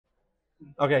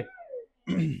Okay.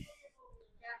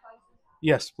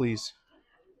 Yes, please.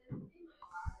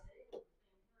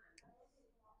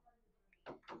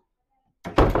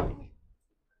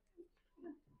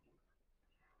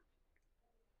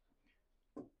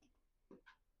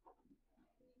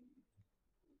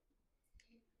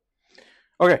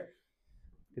 Okay,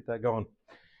 get that going.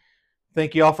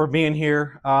 Thank you all for being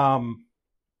here.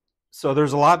 So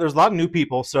there's a lot of new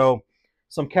people. So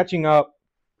some catching up.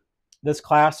 This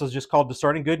class is just called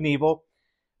Discerning Good and Evil,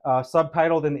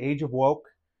 subtitled "In the Age of Woke."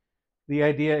 The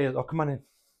idea is, oh, come on in.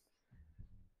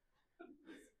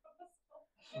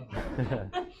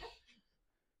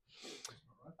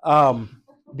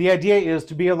 The idea is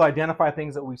to be able to identify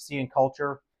things that we see in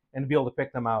culture and to be able to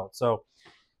pick them out. So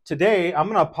today, I'm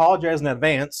going to apologize in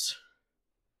advance.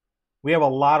 We have a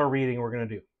lot of reading we're going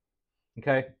to do.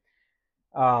 Okay?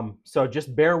 So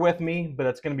just bear with me, but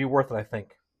it's going to be worth it, I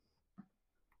think.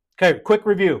 Okay, quick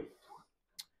review.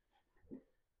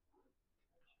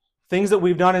 Things that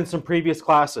we've done in some previous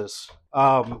classes.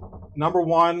 Number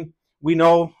one, we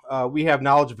know we have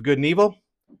knowledge of good and evil.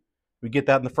 We get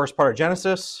that in the first part of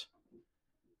Genesis.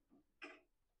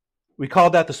 We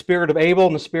call that the spirit of Abel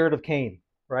and the spirit of Cain,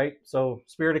 right? So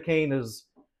spirit of Cain is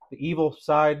the evil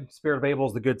side, spirit of Abel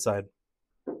is the good side.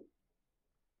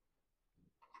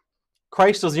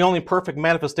 Christ is the only perfect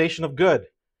manifestation of good,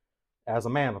 as a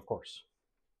man, of course.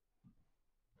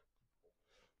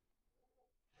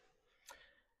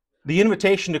 The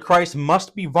invitation to Christ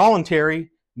must be voluntary,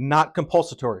 not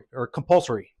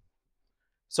compulsory.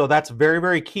 So that's very,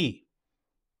 very key.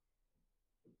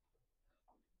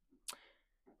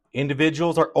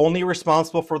 Individuals are only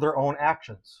responsible for their own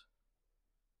actions.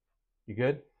 You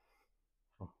good?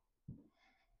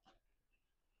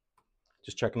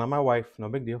 Just checking on my wife. No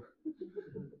big deal.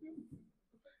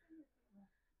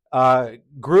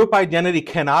 Group identity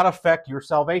cannot affect your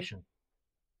salvation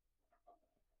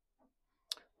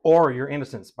or your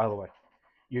innocence, by the way.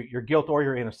 Your guilt or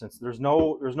your innocence. There's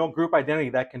no group identity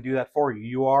that can do that for you.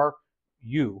 You are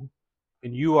you,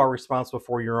 and you are responsible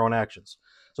for your own actions.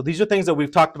 So these are things that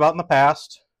we've talked about in the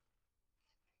past.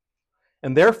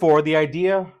 And therefore, the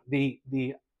idea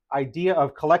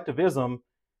of collectivism,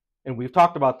 and we've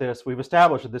talked about this, we've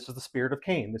established that this is the spirit of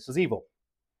Cain. This is evil.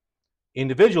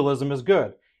 Individualism is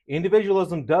good.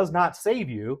 Individualism does not save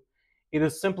you. It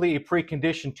is simply a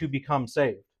precondition to become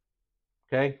saved.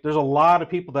 Okay? There's a lot of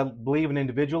people that believe in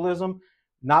individualism,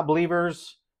 not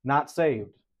believers, not saved.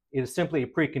 It is simply a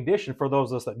precondition for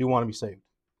those of us that do want to be saved.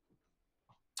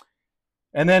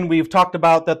 And then we've talked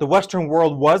about that the Western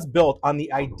world was built on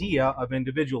the idea of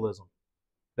individualism,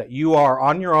 that you are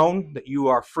on your own, that you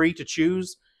are free to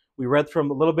choose. We read a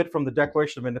little bit from the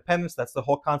Declaration of Independence. That's the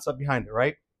whole concept behind it,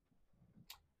 right?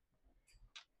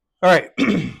 All right.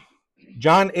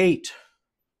 John 8,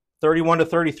 31 to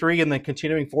 33, and then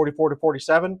continuing 44 to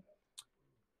 47.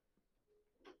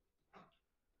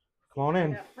 Come on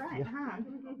in. Yeah.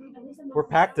 We're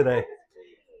packed today.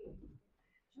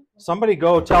 Somebody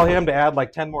go tell him to add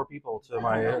like 10 more people to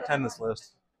my attendance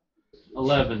list.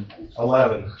 11.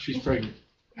 She's pregnant.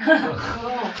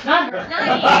 Not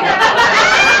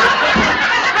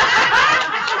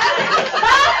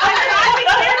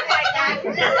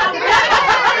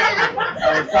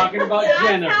I was talking about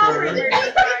Jennifer.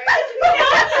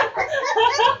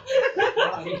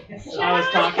 I was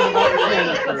talking about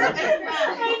Jennifer. I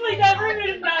was like, everyone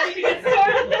is not to get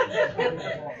started.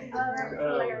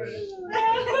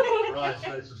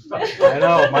 I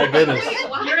know, my goodness.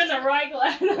 You're in the right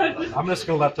class. I'm just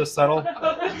going to let this settle.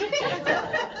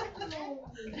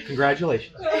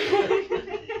 Congratulations.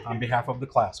 On behalf of the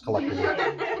class, collectively.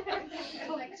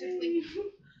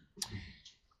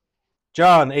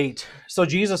 John 8. So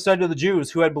Jesus said to the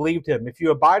Jews who had believed him, "If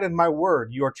you abide in my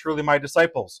word, you are truly my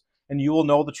disciples, and you will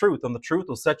know the truth, and the truth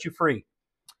will set you free."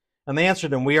 And they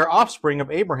answered him, "We are offspring of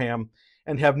Abraham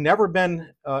and have never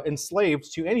been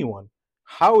enslaved to anyone.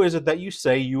 How is it that you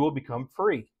say you will become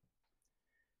free?"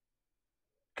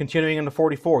 Continuing into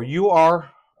 44. "You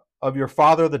are of your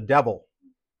father the devil,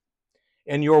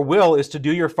 and your will is to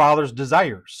do your father's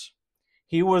desires.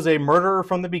 He was a murderer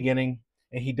from the beginning,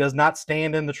 and he does not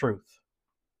stand in the truth,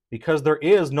 because there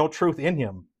is no truth in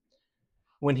him.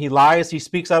 When he lies, he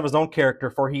speaks out of his own character,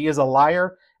 for he is a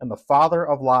liar and the father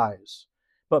of lies.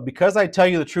 But because I tell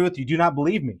you the truth, you do not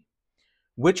believe me.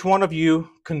 Which one of you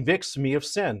convicts me of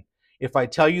sin? If I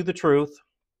tell the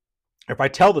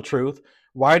truth,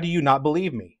 why do you not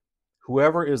believe me?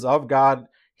 Whoever is of God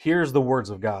hears the words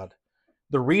of God.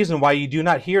 The reason why you do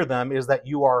not hear them is that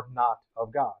you are not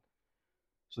of God."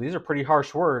 So these are pretty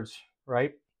harsh words,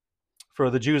 right, for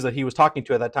the Jews that he was talking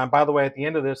to at that time. By the way, at the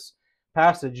end of this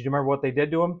passage, do you remember what they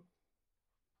did to him?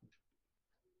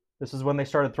 This is when they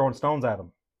started throwing stones at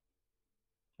him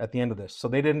at the end of this. So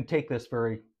they didn't take this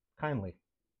very kindly.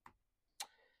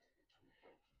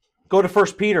 Go to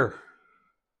 1 Peter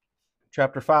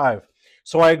chapter 5.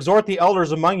 So I exhort the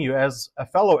elders among you as a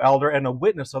fellow elder and a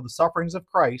witness of the sufferings of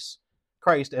Christ,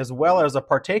 as well as a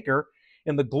partaker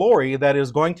in the glory that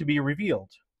is going to be revealed.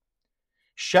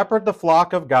 Shepherd the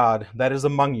flock of God that is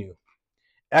among you,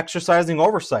 exercising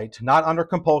oversight, not under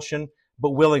compulsion,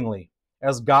 but willingly,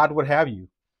 as God would have you,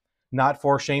 not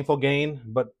for shameful gain,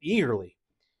 but eagerly,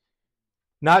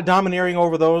 not domineering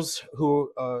over those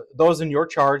in your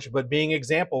charge, but being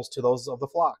examples to those of the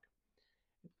flock.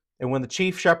 And when the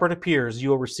chief shepherd appears, you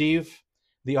will receive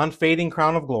the unfading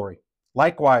crown of glory.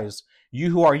 Likewise,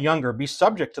 you who are younger, be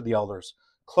subject to the elders.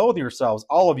 Clothe yourselves,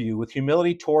 all of you, with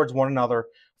humility towards one another,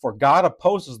 for God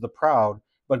opposes the proud,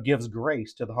 but gives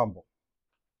grace to the humble.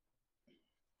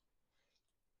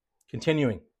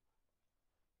 Continuing.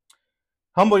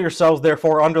 Humble yourselves,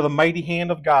 therefore, under the mighty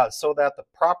hand of God, so that at the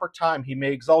proper time he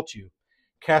may exalt you,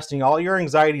 casting all your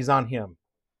anxieties on him,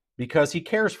 because he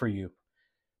cares for you.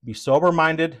 Be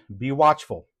sober-minded, be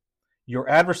watchful. Your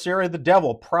adversary, the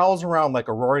devil, prowls around like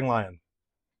a roaring lion,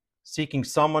 seeking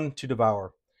someone to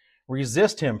devour.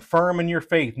 Resist him, firm in your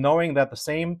faith, knowing that the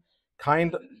same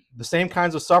kinds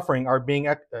of suffering are being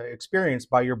experienced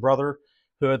by your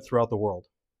brotherhood throughout the world.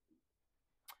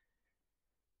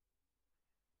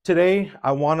 Today,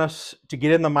 I want us to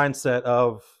get in the mindset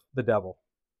of the devil.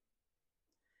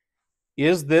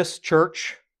 Is this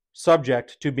church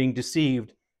subject to being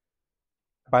deceived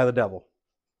by the devil?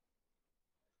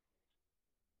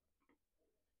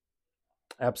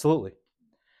 Absolutely.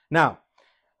 Now,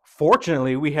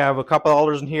 fortunately, we have a couple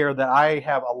elders in here that I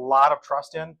have a lot of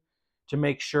trust in to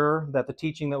make sure that the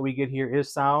teaching that we get here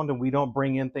is sound and we don't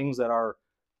bring in things that are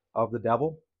of the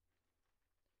devil.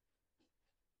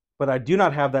 But I do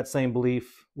not have that same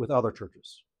belief with other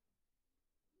churches.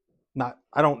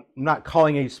 I'm not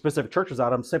calling any specific churches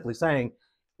out. I'm simply saying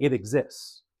it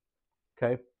exists.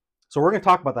 Okay? So we're going to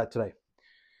talk about that today.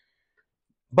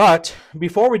 But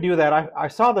before we do that, I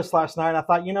saw this last night. I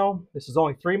thought, this is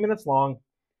only 3 minutes long.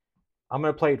 I'm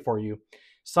going to play it for you.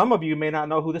 Some of you may not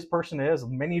know who this person is.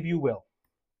 Many of you will.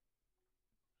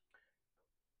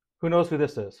 Who knows who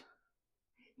this is?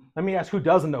 Let me ask, who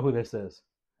doesn't know who this is?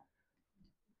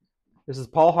 This is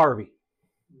Paul Harvey.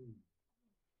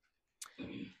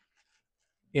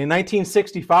 In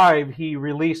 1965, he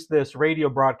released this radio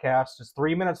broadcast. It's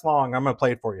 3 minutes long. I'm going to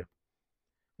play it for you.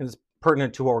 And it's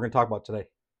pertinent to what we're going to talk about today.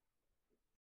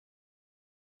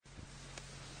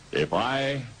 If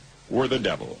I were the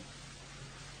devil,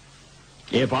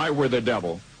 if I were the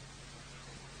devil,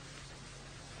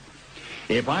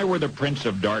 if I were the prince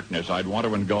of darkness, I'd want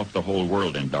to engulf the whole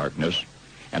world in darkness,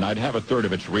 and I'd have 1/3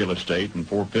 of its real estate and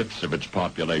 4/5 of its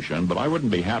population, but I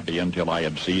wouldn't be happy until I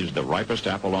had seized the ripest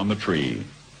apple on the tree,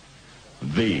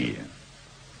 thee.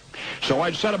 So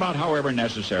I'd set about, however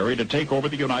necessary, to take over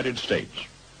the United States.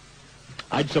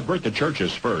 I'd subvert the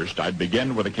churches first. I'd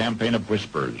begin with a campaign of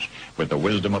whispers. With the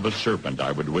wisdom of a serpent,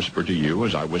 I would whisper to you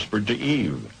as I whispered to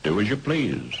Eve, do as you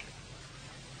please.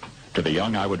 To the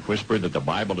young, I would whisper that the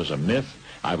Bible is a myth.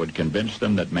 I would convince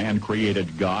them that man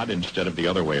created God instead of the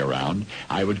other way around.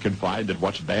 I would confide that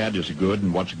what's bad is good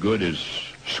and what's good is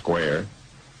square.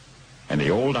 And the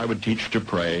old I would teach to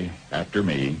pray after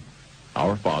me,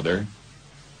 Our Father,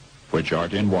 which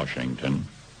art in Washington.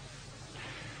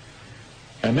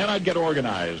 And then I'd get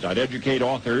organized. I'd educate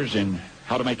authors in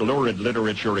how to make lurid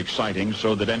literature exciting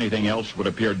so that anything else would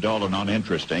appear dull and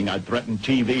uninteresting. I'd threaten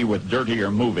TV with dirtier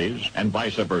movies and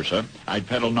vice versa. I'd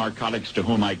peddle narcotics to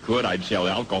whom I could. I'd sell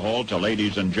alcohol to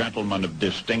ladies and gentlemen of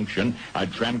distinction.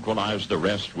 I'd tranquilize the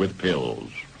rest with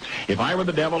pills. If I were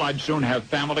the devil, I'd soon have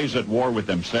families at war with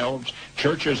themselves,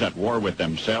 churches at war with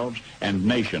themselves, and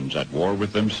nations at war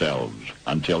with themselves,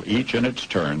 until each in its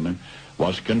turn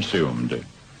was consumed.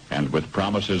 And with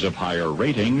promises of higher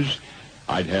ratings,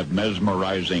 I'd have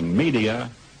mesmerizing media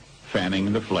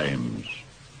fanning the flames.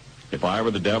 If I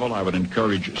were the devil, I would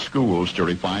encourage schools to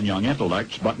refine young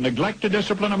intellects, but neglect to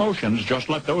discipline emotions. Just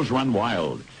let those run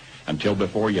wild. Until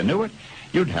before you knew it,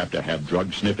 you'd have to have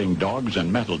drug-sniffing dogs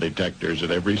and metal detectors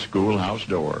at every schoolhouse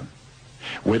door.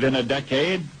 Within a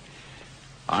decade,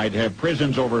 I'd have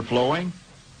prisons overflowing.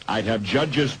 I'd have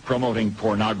judges promoting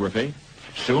pornography.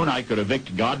 Soon I could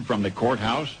evict God from the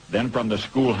courthouse, then from the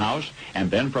schoolhouse,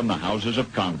 and then from the houses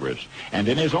of Congress. And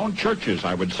in his own churches,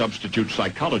 I would substitute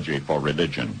psychology for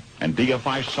religion and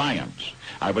deify science.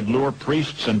 I would lure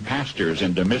priests and pastors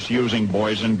into misusing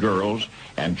boys and girls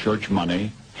and church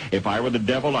money. If I were the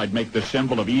devil, I'd make the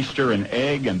symbol of Easter an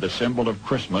egg and the symbol of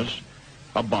Christmas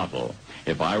a bottle.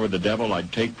 If I were the devil,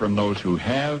 I'd take from those who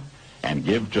have and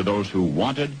give to those who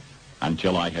wanted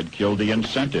until I had killed the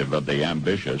incentive of the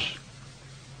ambitious.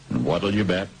 And what'll you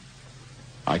bet?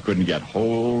 I couldn't get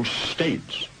whole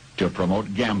states to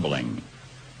promote gambling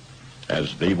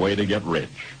as the way to get rich.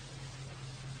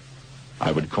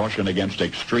 I would caution against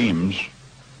extremes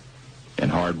in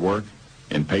hard work,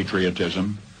 in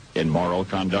patriotism, in moral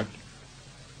conduct.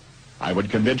 I would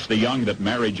convince the young that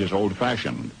marriage is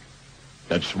old-fashioned,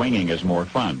 that swinging is more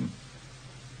fun,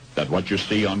 that what you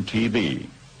see on TV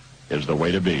is the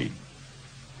way to be.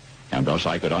 And thus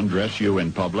I could undress you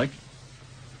in public,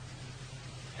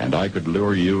 and I could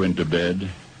lure you into bed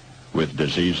with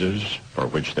diseases for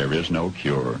which there is no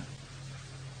cure.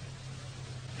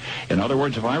 In other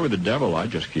words, if I were the devil,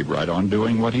 I'd just keep right on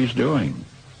doing what he's doing.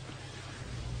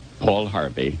 Paul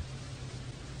Harvey.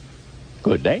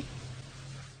 Good day.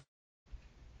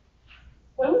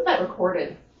 When was that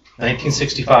recorded?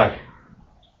 1965.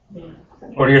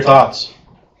 What are your thoughts?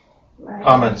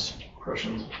 Comments?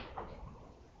 Questions?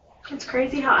 It's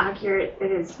crazy how accurate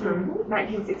it is from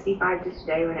 1965 to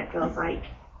today when it feels like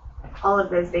all of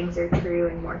those things are true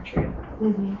and more true.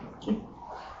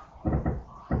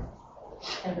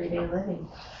 Everyday living.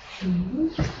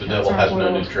 The devil has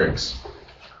no new tricks.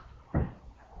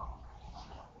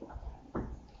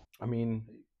 I mean,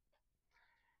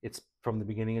 it's from the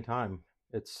beginning of time.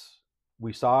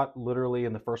 We saw it literally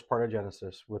in the first part of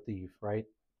Genesis with Eve, right?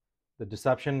 The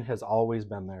deception has always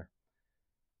been there.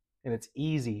 And it's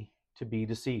easy to be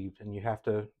deceived, and you have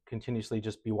to continuously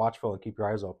just be watchful and keep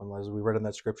your eyes open, as we read in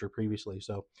that scripture previously.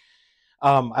 So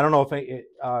I don't know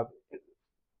if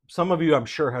some of you, I'm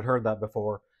sure, had heard that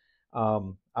before.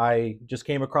 I just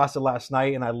came across it last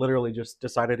night, and I literally just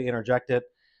decided to interject it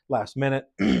last minute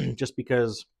just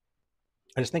because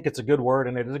I just think it's a good word,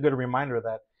 and it is a good reminder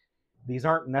that these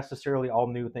aren't necessarily all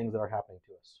new things that are happening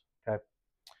to us.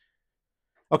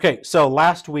 Okay, so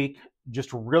last week,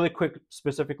 just really quick,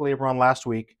 specifically around last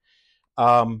week,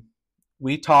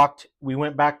 we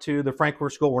went back to the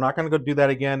Frankfurt School. We're not going to go do that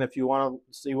again. If you want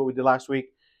to see what we did last week,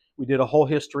 we did a whole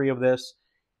history of this.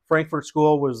 Frankfurt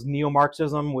School was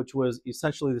neo-Marxism, which was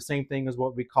essentially the same thing as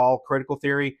what we call critical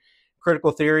theory.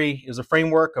 Critical theory is a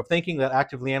framework of thinking that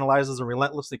actively analyzes and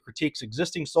relentlessly critiques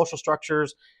existing social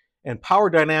structures and power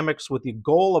dynamics with the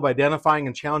goal of identifying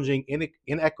and challenging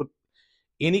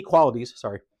inequalities,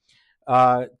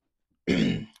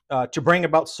 to bring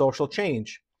about social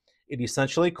change. It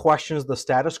essentially questions the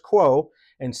status quo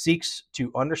and seeks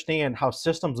to understand how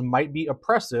systems might be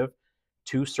oppressive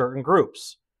to certain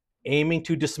groups, aiming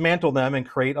to dismantle them and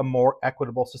create a more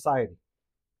equitable society.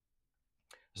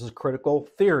 This is critical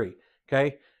theory,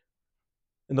 okay?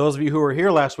 And those of you who were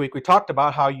here last week, we talked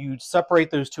about how you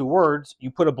separate those two words, you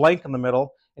put a blank in the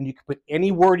middle, and you can put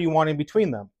any word you want in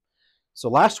between them. So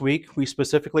last week, we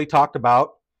specifically talked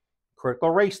about critical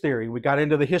race theory. We got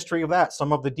into the history of that,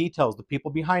 some of the details, the people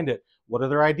behind it, what are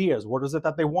their ideas, what is it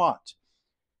that they want.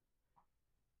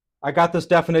 I got this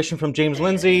definition from James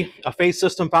Lindsay: a faith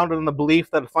system founded on the belief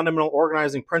that a fundamental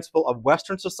organizing principle of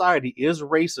Western society is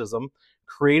racism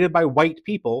created by white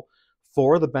people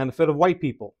for the benefit of white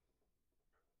people.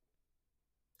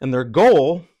 And their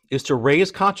goal is to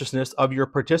raise consciousness of your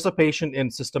participation in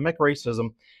systemic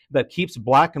racism that keeps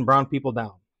black and brown people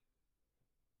down.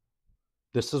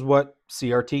 This is what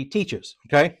CRT teaches,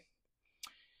 okay?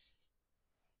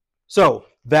 So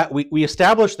that we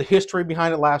established the history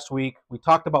behind it last week. We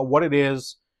talked about what it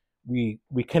is. We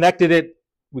connected it.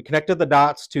 We connected the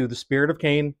dots to the spirit of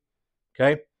Cain,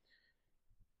 okay?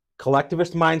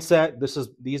 Collectivist mindset.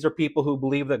 These are people who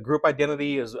believe that group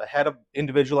identity is ahead of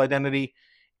individual identity,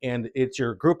 and it's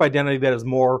your group identity that is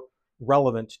more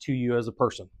relevant to you as a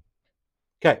person.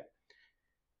 Okay.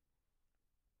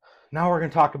 Now we're going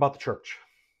to talk about the church.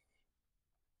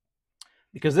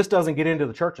 Because this doesn't get into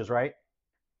the churches, right?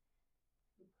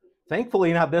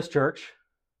 Thankfully, not this church.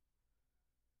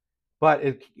 But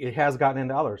it has gotten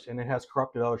into others, and it has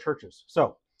corrupted other churches.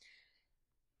 So,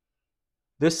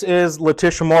 this is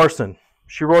Letitia Morrison.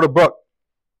 She wrote a book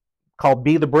called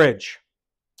Be the Bridge.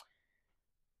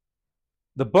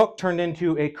 The book turned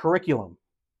into a curriculum,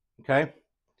 okay?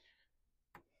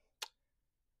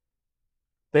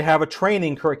 They have a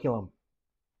training curriculum.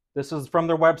 This is from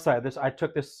their website. I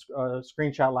took this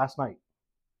screenshot last night.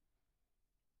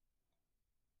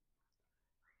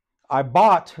 I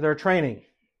bought their training.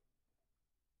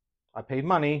 I paid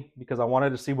money because I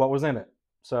wanted to see what was in it.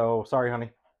 So, sorry,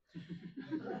 honey.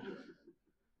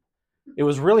 It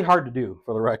was really hard to do,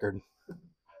 for the record.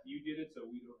 You did it, so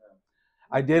we don't have.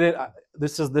 I did it.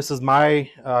 This is my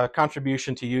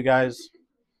contribution to you guys.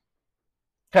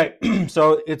 Okay,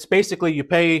 so it's basically you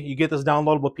pay, you get this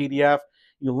downloadable PDF,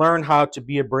 you learn how to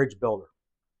be a bridge builder.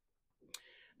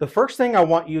 The first thing I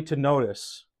want you to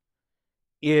notice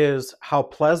is how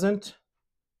pleasant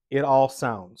it all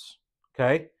sounds.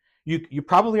 Okay, you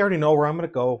probably already know where I'm going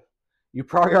to go. You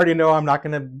probably already know I'm not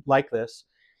going to like this,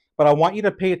 but I want you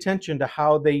to pay attention to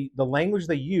how the language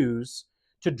they use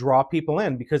to draw people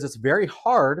in, because it's very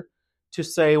hard to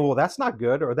say, well, that's not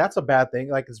good or that's a bad thing.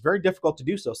 Like, it's very difficult to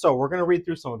do so. So we're going to read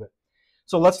through some of it.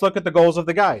 So let's look at the goals of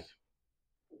the guide.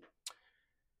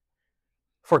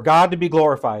 For God to be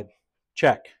glorified,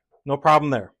 check, no problem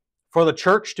there. For the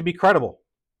church to be credible,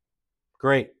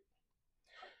 great.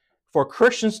 For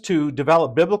Christians to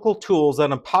develop biblical tools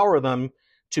that empower them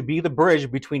to be the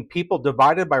bridge between people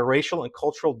divided by racial and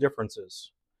cultural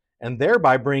differences, and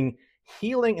thereby bring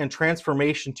healing and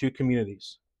transformation to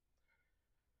communities.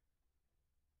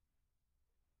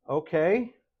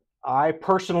 Okay, I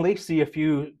personally see a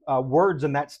few words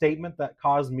in that statement that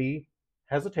cause me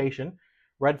hesitation.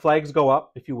 Red flags go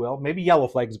up, if you will. Maybe yellow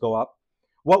flags go up.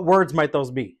 What words might those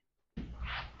be?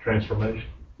 Transformation.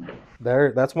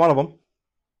 There, that's one of them.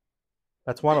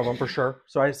 That's one of them for sure.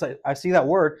 So I see that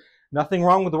word. Nothing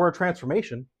wrong with the word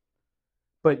transformation,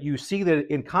 but you see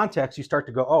that in context, you start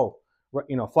to go, oh,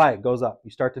 flag goes up.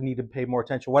 You start to need to pay more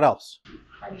attention. What else?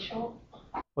 Racial.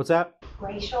 What's that?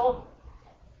 Racial.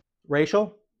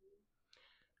 Racial?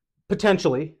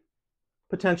 Potentially,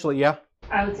 yeah.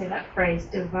 I would say that phrase,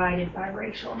 divided by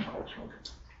racial and cultural.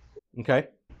 Okay.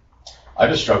 I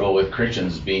just struggle with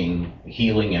Christians being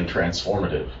healing and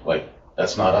transformative. Like,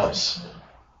 that's not us.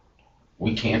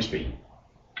 We can't be.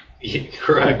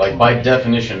 Correct. Like, by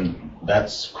definition,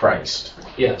 that's Christ.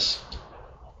 Yes.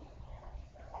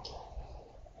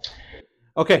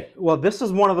 Okay, well, this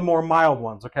is one of the more mild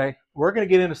ones, okay? We're going to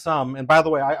get into some, and by the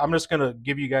way, I'm just going to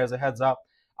give you guys a heads up.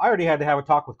 I already had to have a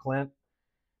talk with Clint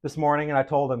this morning, and I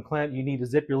told him, Clint, you need to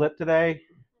zip your lip today.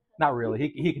 Not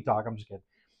really. He can talk. I'm just kidding.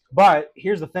 But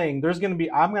here's the thing. I'm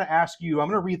going to ask you, I'm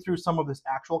going to read through some of this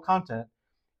actual content,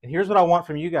 and here's what I want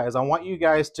from you guys. I want you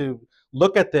guys to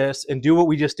look at this and do what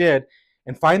we just did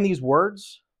and find these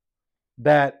words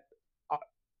that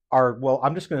are, well,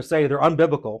 I'm just going to say they're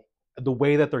unbiblical, the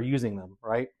way that they're using them,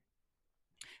 right?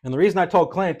 And the reason I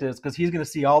told Clint is because he's going to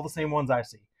see all the same ones I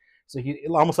see. So he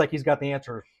almost like he's got the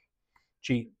answer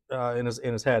sheet in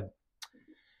his head.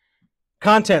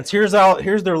 Contents. Here's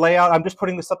their layout. I'm just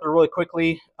putting this up there really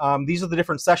quickly. These are the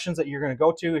different sessions that you're going to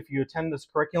go to if you attend this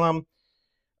curriculum.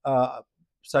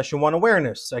 Session 1,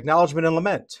 awareness, acknowledgement and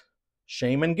lament,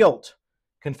 shame and guilt,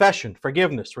 confession,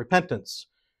 forgiveness, repentance,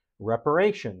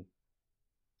 reparation.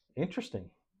 Interesting.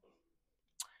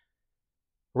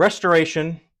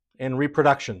 Restoration and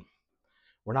reproduction.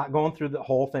 We're not going through the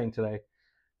whole thing today.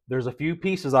 There's a few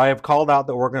pieces I have called out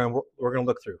that we're going to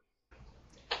look through.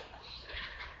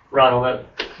 Ron, on that,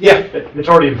 Yeah. it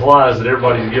already implies that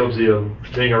everybody's guilty of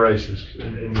being a racist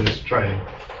in this training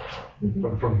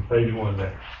from page 1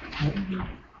 there.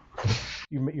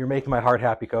 You're making my heart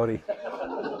happy, Cody.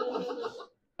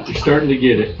 You're starting to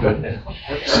get it. But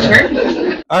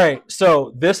All right,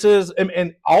 so this is,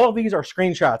 and all of these are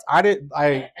screenshots.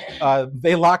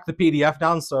 They locked the PDF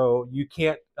down, so you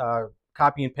can't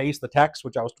copy and paste the text,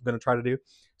 which I was going to try to do.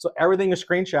 So everything is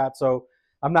screenshot. So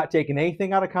I'm not taking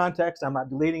anything out of context. I'm not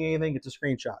deleting anything. It's a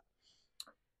screenshot,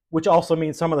 which also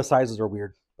means some of the sizes are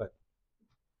weird. But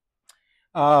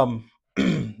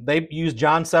they use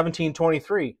John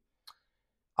 17:23.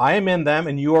 I am in them,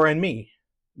 and you are in me.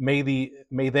 May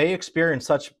they experience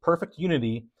such perfect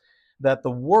unity that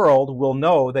the world will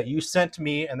know that you sent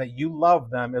me and that you love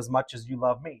them as much as you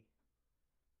love me.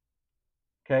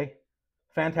 Okay,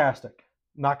 fantastic.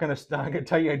 Not going to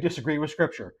tell you I disagree with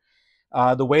Scripture.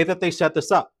 The way that they set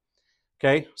this up.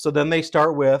 Okay, so then they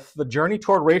start with the journey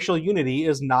toward racial unity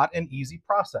is not an easy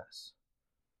process.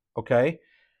 Okay,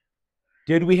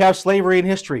 did we have slavery in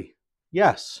history?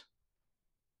 Yes.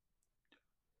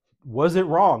 Was it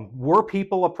wrong? Were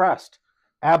people oppressed?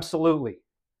 Absolutely.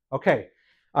 Okay,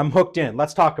 I'm hooked in.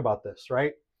 Let's talk about this,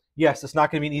 right? Yes, it's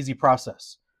not going to be an easy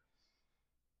process.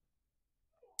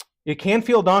 It can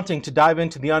feel daunting to dive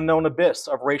into the unknown abyss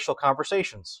of racial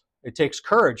conversations. It takes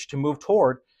courage to move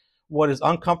toward what is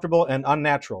uncomfortable and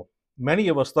unnatural. Many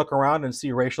of us look around and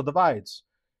see racial divides.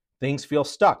 Things feel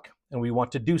stuck, and we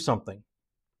want to do something.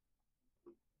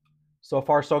 So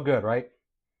far, so good, right?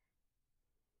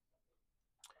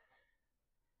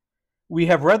 We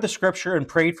have read the Scripture and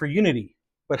prayed for unity,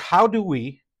 but how do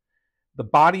we, the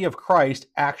body of Christ,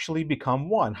 actually become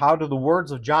one? How do the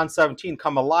words of John 17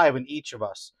 come alive in each of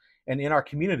us and in our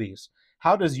communities?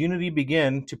 How does unity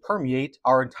begin to permeate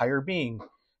our entire being?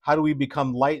 How do we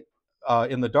become light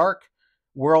in the dark,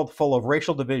 world full of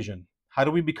racial division? How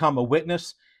do we become a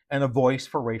witness and a voice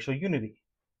for racial unity?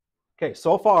 Okay,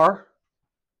 so far,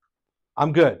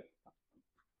 I'm good.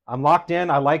 I'm locked in.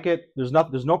 I like it. There's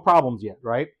no problems yet,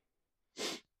 right?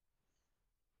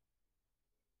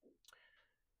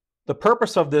 The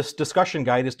purpose of this discussion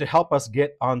guide is to help us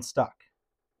get unstuck.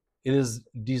 It is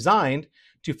designed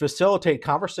to facilitate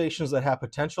conversations that have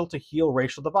potential to heal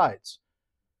racial divides.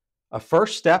 A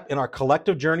first step in our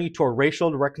collective journey toward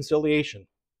racial reconciliation.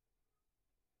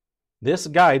 This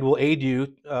guide will aid you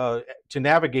to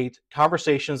navigate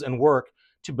conversations and work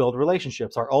to build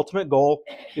relationships. Our ultimate goal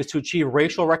is to achieve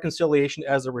racial reconciliation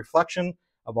as a reflection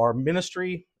of our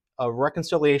ministry of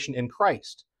reconciliation in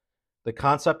Christ. The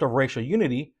concept of racial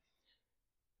unity,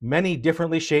 many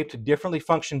differently shaped, differently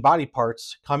functioned body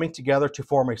parts coming together to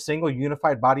form a single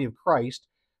unified body of Christ,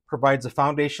 provides a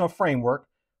foundational framework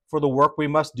for the work we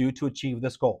must do to achieve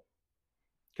this goal.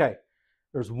 Okay,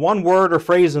 there's one word or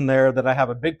phrase in there that I have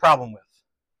a big problem with.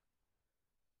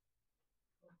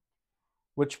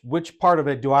 Which part of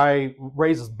it do I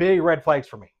raise as big red flags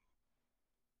for me?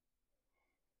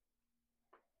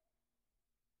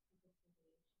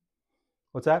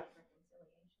 What's that?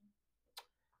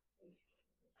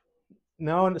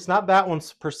 No, and it's not that one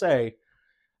per se.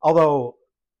 Although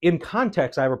in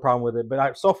context, I have a problem with it.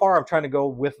 But so far, I'm trying to go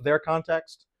with their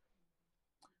context.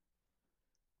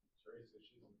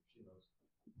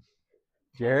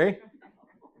 Jerry?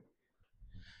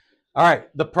 All right.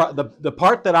 The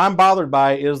part that I'm bothered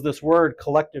by is this word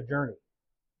collective journey.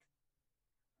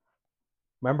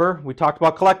 Remember, we talked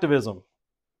about collectivism.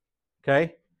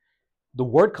 Okay? The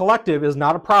word collective is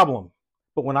not a problem.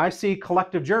 But when I see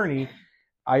collective journey,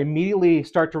 I immediately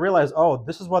start to realize, oh,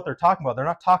 this is what they're talking about. They're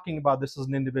not talking about this as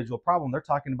an individual problem. They're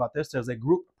talking about this as a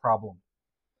group problem.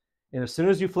 And as soon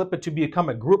as you flip it to become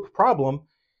a group problem,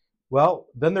 well,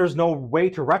 then there's no way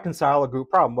to reconcile a group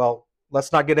problem. Well,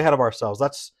 let's not get ahead of ourselves.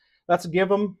 Let's give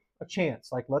them a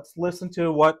chance. Like, let's listen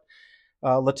to what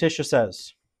Letitia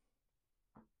says.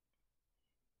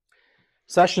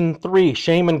 Session 3,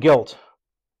 shame and guilt.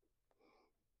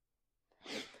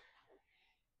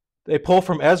 They pull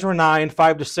from Ezra 9,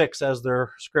 5-6 as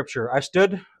their scripture. I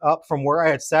stood up from where I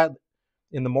had sat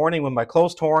in the morning with my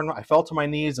clothes torn. I fell to my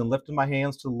knees and lifted my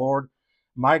hands to the Lord,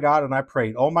 my God, and I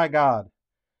prayed, oh my God,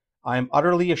 I am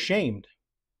utterly ashamed.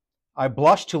 I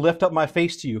blush to lift up my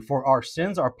face to you, for our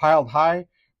sins are piled high,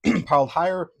 piled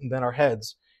higher than our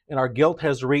heads, and our guilt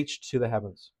has reached to the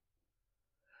heavens.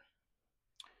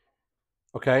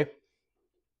 Okay?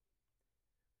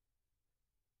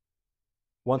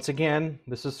 Once again,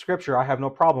 this is scripture. I have no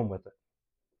problem with it.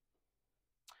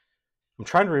 I'm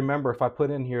trying to remember if I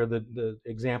put in here the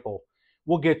example.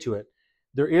 We'll get to it.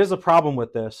 There is a problem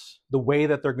with this, the way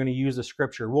that they're going to use the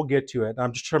scripture. We'll get to it.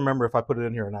 I'm just trying to remember if I put it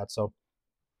in here or not. So,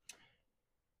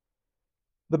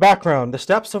 the background, the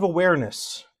steps of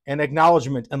awareness and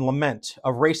acknowledgement and lament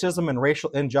of racism and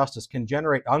racial injustice can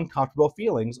generate uncomfortable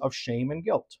feelings of shame and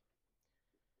guilt.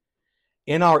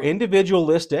 In our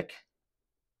individualistic,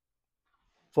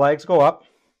 flags go up,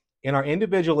 in our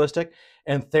individualistic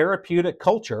and therapeutic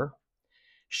culture,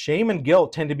 shame and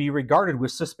guilt tend to be regarded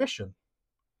with suspicion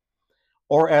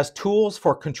or as tools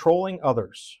for controlling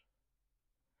others.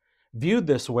 Viewed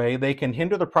this way, they can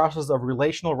hinder the process of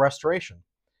relational restoration.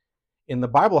 In the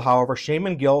Bible, however, shame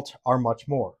and guilt are much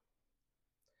more.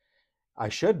 I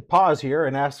should pause here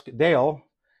and ask Dale,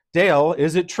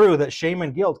 is it true that shame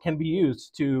and guilt can be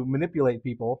used to manipulate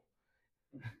people?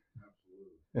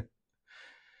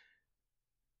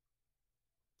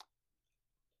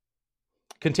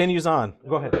 Continues on.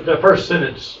 Go ahead. That first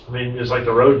sentence, I mean, is like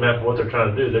the roadmap of what they're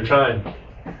trying to do. They're trying,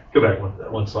 go back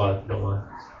one slide, don't mind.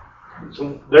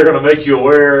 So they're going to make you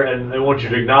aware, and they want you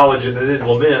to acknowledge it and then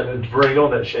lament and bring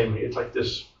on that shame. It's like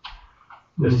this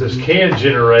can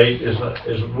generate is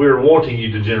we're wanting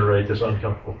you to generate this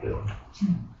uncomfortable feeling.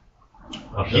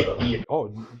 I'll shut up.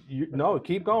 Oh, no,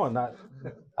 keep going.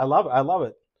 I love it. I love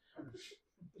it.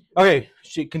 Okay,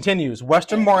 she continues.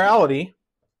 Western morality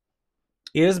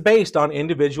is based on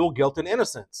individual guilt and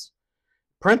innocence.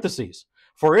 Parentheses.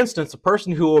 For instance, a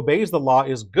person who obeys the law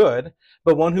is good,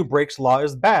 but one who breaks law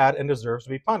is bad and deserves to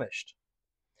be punished.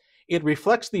 It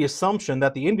reflects the assumption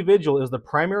that the individual is the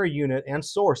primary unit and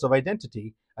source of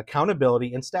identity,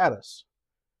 accountability, and status.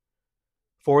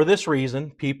 For this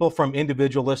reason, people from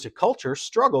individualistic cultures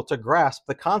struggle to grasp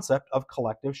the concept of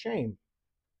collective shame,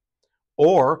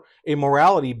 or a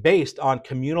morality based on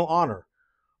communal honor,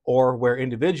 or where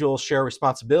individuals share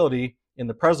responsibility in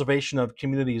the preservation of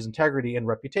community's integrity and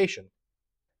reputation.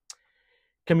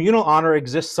 Communal honor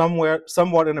exists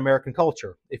somewhat in American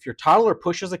culture. If your toddler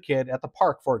pushes a kid at the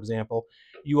park, for example,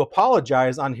 you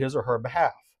apologize on his or her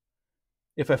behalf.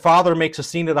 If a father makes a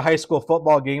scene at a high school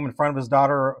football game in front of his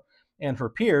daughter and her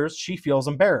peers, she feels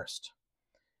embarrassed.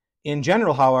 In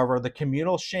general, however, the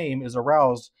communal shame is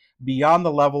aroused beyond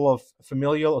the level of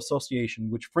familial association,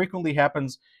 which frequently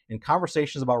happens in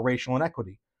conversations about racial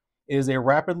inequity. It is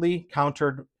rapidly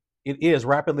countered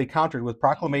with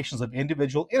proclamations of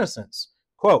individual innocence.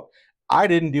 Quote, I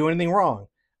didn't do anything wrong.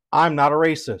 I'm not a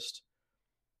racist.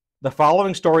 The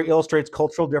following story illustrates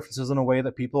cultural differences in a way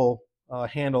that people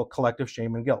handle collective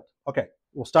shame and guilt. Okay,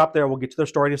 we'll stop there. We'll get to their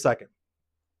story in a second.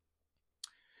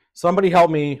 Somebody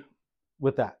help me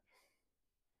with that.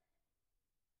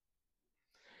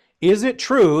 Is it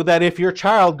true that if your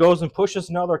child goes and pushes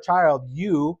another child,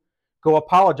 you go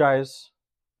apologize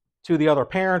to the other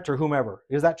parent or whomever?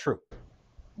 Is that true?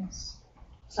 Yes.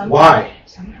 Why?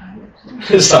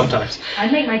 Sometimes. Sometimes.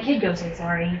 I'd make my kid go say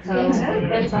sorry. So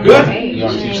Depends on Good. their age. You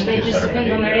want to teach the it kids just better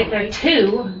depends on behavior. if they're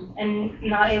 2 and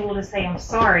not able to say I'm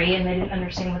sorry and they didn't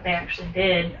understand what they actually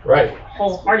did Right.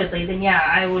 wholeheartedly, then yeah,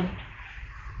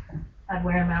 I'd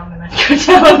wear them out and then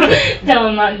I'd tell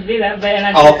them not to do that. But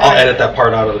I'll edit that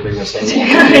part out of the video. So.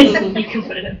 You can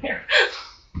put it in there.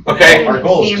 Okay. Our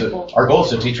goal is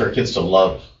to teach our kids to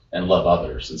love and love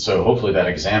others. And so hopefully that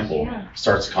example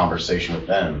starts a conversation with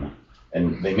them.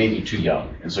 And they may be too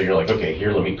young. And so you're like, okay,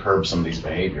 here, let me curb some of these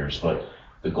behaviors. But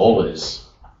the goal is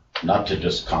not to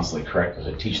just constantly correct, but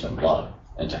to teach them love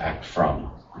and to act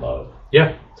from love.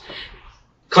 Yeah.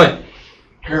 Clint.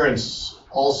 Parents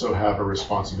also have a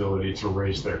responsibility to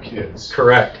raise their kids.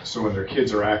 Correct. So when their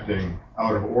kids are acting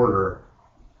out of order,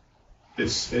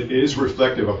 it is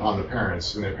reflective upon the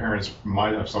parents, and the parents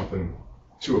might have something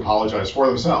to apologize for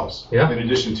themselves, in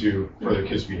addition to for their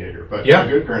kids' behavior. But a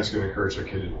good parent's going to encourage their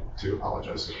kid to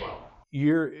apologize as well.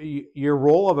 Your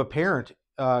role of a parent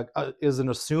is an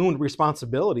assumed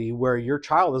responsibility where your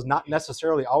child is not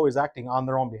necessarily always acting on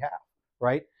their own behalf,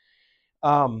 right?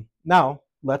 Now,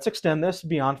 let's extend this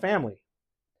beyond family.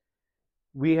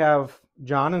 We have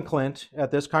John and Clint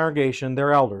at this congregation,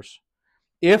 they're elders.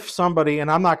 If somebody, and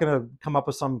I'm not going to come up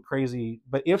with some crazy,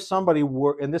 but if somebody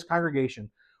were in this congregation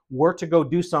were to go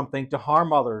do something to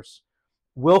harm others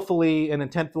willfully and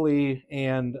intentfully,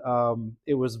 and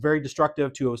it was very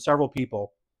destructive to several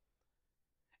people,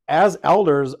 as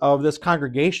elders of this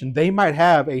congregation, they might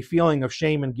have a feeling of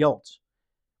shame and guilt.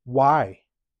 Why?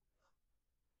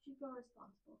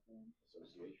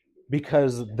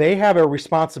 Because they have a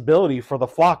responsibility for the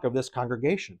flock of this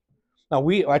congregation. Now,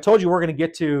 I told you we're going to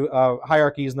get to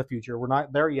hierarchies in the future. We're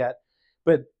not there yet,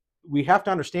 but we have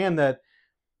to understand that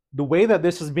the way that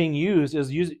this is being used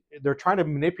is they're trying to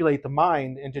manipulate the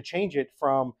mind and to change it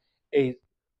from a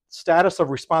status of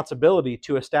responsibility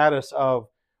to a status of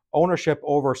ownership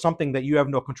over something that you have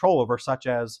no control over, such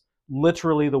as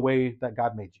literally the way that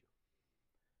God made you.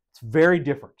 It's very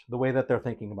different, the way that they're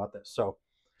thinking about this. So,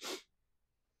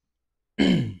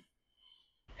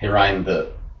 Hey Ryan,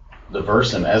 the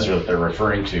verse in Ezra that they're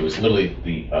referring to is literally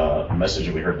the message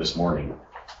that we heard this morning,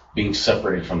 being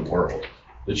separated from the world.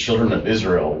 The children of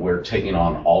Israel were taking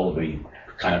on all of the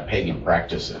kind of pagan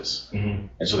practices. Mm-hmm.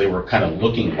 And so they were kind of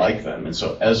looking like them. And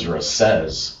so Ezra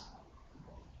says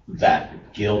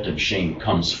that guilt and shame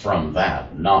comes from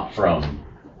that, not from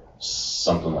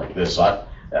something like this. So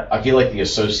I feel like the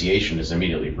association is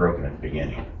immediately broken at the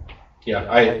beginning. Yeah,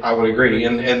 I would agree.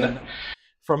 And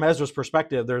from Ezra's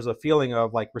perspective, there's a feeling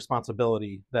of like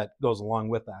responsibility that goes along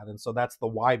with that. And so that's the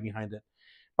why behind it.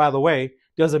 By the way,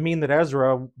 does it mean that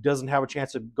Ezra doesn't have a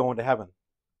chance of going to heaven?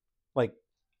 Like,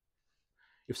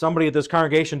 if somebody at this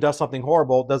congregation does something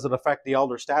horrible, does it affect the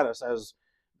elder status as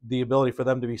the ability for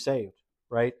them to be saved,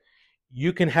 right?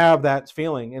 You can have that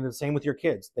feeling, and the same with your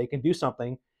kids. They can do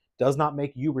something, does not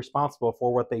make you responsible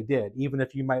for what they did, even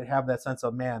if you might have that sense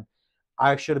of, man,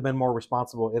 I should have been more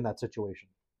responsible in that situation.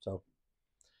 So,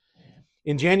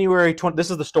 in January 20, this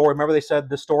is the story. Remember they said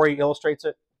the story illustrates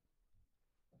it?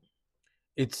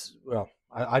 It's, well,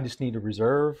 I just need to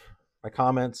reserve my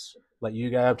comments, I'm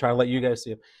trying to let you guys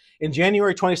see it. In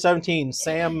January 2017,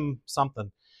 Sam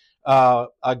something, a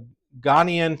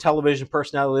Ghanaian television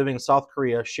personality living in South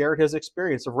Korea, shared his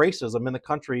experience of racism in the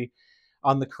country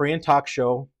on the Korean talk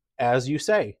show, As You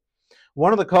Say.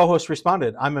 One of the co-hosts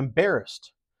responded, "I'm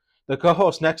embarrassed." The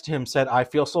co-host next to him said, "I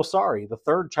feel so sorry." The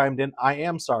third chimed in, "I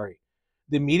am sorry."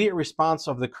 The immediate response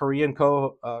of the Korean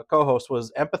co-host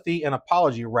was empathy and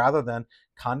apology rather than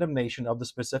condemnation of the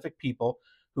specific people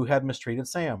who had mistreated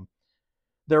Sam.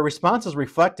 Their responses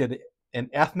reflected an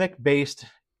ethnic based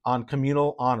on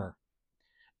communal honor.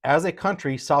 As a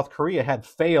country, South Korea had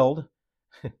failed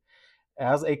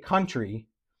as a country,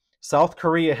 South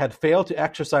Korea had failed to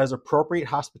exercise appropriate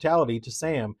hospitality to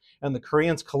Sam, and the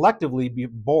Koreans collectively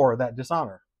bore that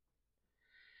dishonor.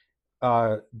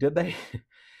 Did they?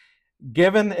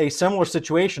 Given a similar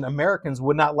situation, Americans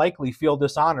would not likely feel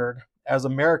dishonored as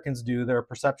Americans do their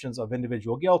perceptions of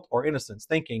individual guilt or innocence,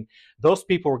 thinking those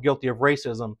people were guilty of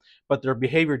racism, but their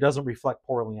behavior doesn't reflect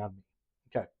poorly on me.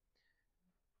 Okay.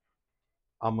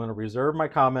 I'm going to reserve my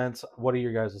comments. What are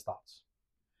your guys' thoughts?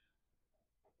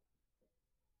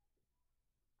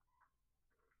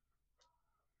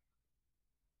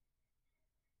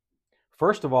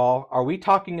 First of all, are we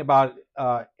talking about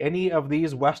any of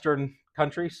these Western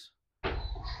countries?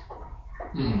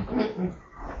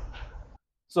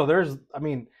 So there's, I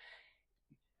mean,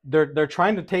 they're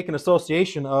trying to take an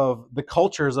association of the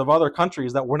cultures of other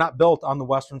countries that were not built on the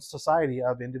Western society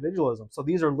of individualism. So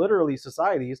these are literally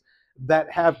societies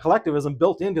that have collectivism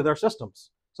built into their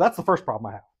systems. So that's the first problem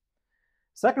I have.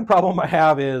 Second problem I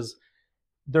have is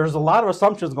there's a lot of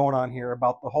assumptions going on here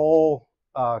about the whole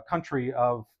country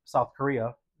of South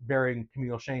Korea bearing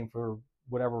communal shame for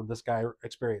whatever this guy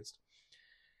experienced.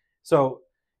 So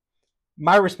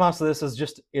my response to this is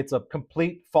just, it's a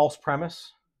complete false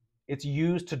premise. It's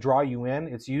used to draw you in.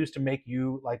 It's used to make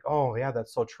you like, oh yeah,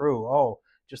 that's so true. Oh,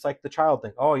 just like the child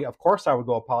thing. Oh yeah, of course I would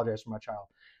go apologize for my child.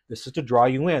 This is to draw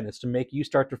you in. It's to make you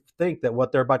start to think that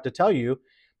what they're about to tell you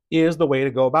is the way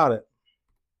to go about it.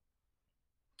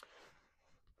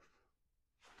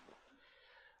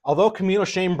 Although communal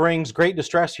shame brings great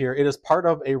distress here, it is part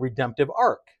of a redemptive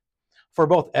arc. For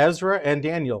both Ezra and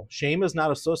Daniel, shame is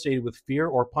not associated with fear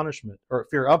or punishment, or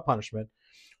fear of punishment,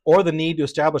 or the need to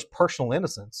establish personal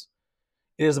innocence.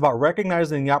 It is about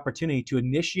recognizing the opportunity to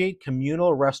initiate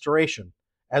communal restoration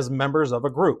as members of a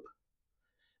group.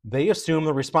 They assume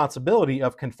the responsibility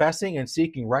of confessing and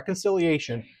seeking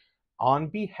reconciliation on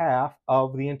behalf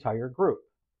of the entire group.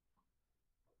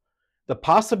 The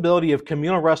possibility of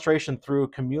communal restoration through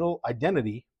communal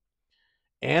identity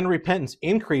and repentance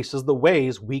increases the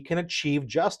ways we can achieve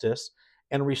justice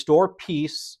and restore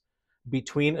peace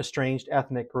between estranged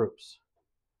ethnic groups.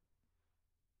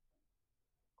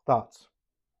 Thoughts?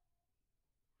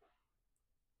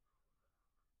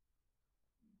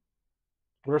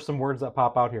 What are some words that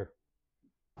pop out here?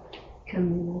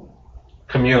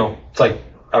 Communal. It's like,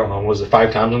 I don't know, was it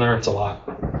 5 times in there? It's a lot.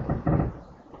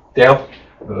 Dale?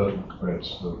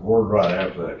 It's the word right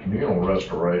after that, communal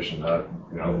restoration.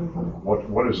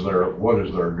 What is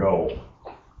their goal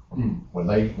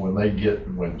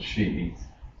when she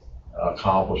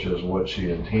accomplishes what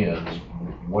she intends?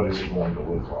 What is it going to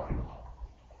look like?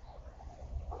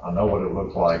 I know what it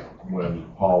looked like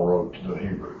when Paul wrote to the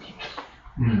Hebrews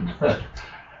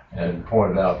and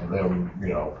pointed out to them,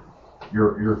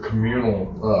 your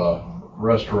communal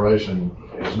restoration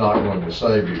is not going to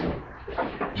save you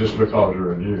just because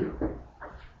you're a Jew.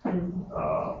 And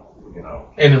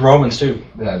in Romans too.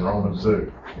 Yeah, in Romans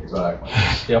too, exactly.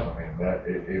 Yep. I mean, that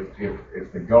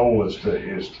if the goal is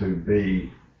to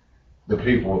be the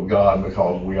people of God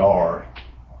because we are,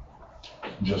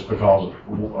 just because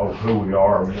of who we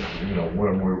are,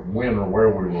 when or where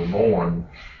we were born,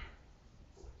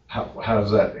 how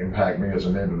does that impact me as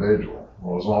an individual?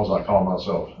 Well, as long as I call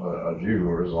myself a Jew,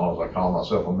 or as long as I call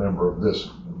myself a member of this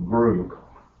group,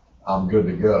 I'm good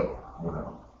to go,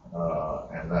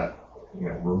 and that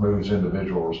removes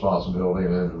individual responsibility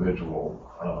and individual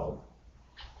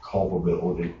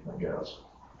culpability, I guess.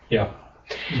 Yeah.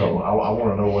 So I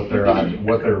want to know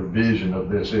what their vision of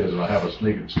this is, and I have a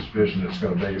sneaking suspicion it's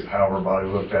going to be how everybody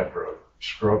looked after a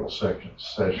struggle session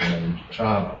in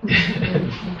China.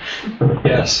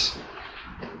 Yes.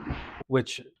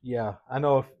 Which, yeah, I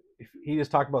know if he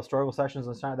just talked about struggle sessions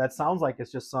in China, that sounds like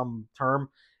it's just some term.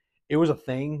 It was a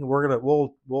thing.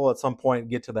 We'll at some point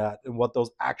get to that and what those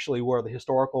actually were, the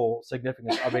historical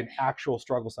significance of an actual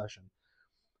struggle session.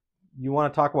 You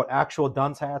want to talk about actual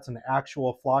dunce hats and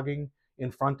actual flogging in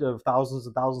front of thousands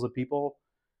and thousands of people?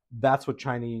 That's what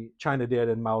China did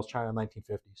in Mao's China in the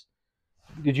 1950s.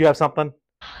 Did you have something?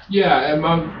 Yeah, and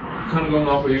I'm kind of going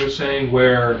off what you were saying,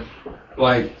 where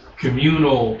like talking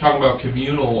about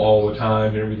communal all the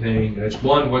time and everything. That's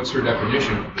one. What's her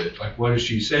definition of it? Like, what is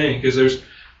she saying? Because there's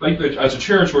like, as a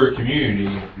church, we're a community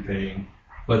and everything,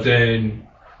 but then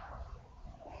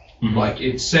like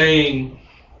it's saying.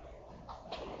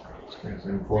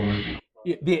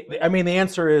 The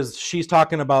answer is she's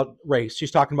talking about race.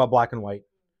 She's talking about black and white.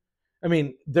 I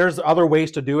mean, there's other ways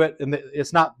to do it, and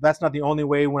that's not the only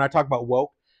way. When I talk about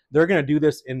woke, they're going to do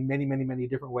this in many, many, many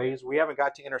different ways. We haven't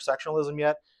got to intersectionalism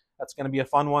yet. That's going to be a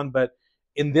fun one, but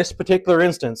in this particular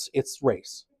instance, it's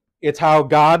race. It's how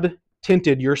God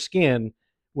tinted your skin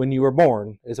when you were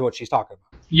born, is what she's talking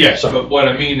about. Yes, but what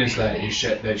I mean is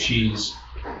that she's,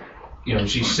 you know,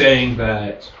 she's saying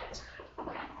that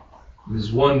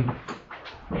there's one,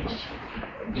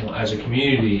 you know, as a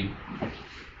community,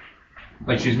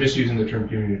 like she's misusing the term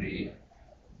community.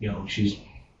 You know, she's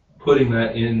putting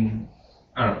that in,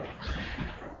 I don't know.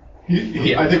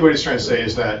 I think what he's trying to say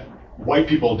is that white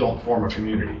people don't form a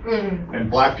community,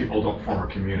 and black people don't form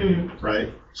a community,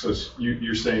 right? So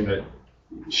you're saying that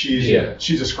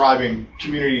she's ascribing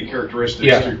community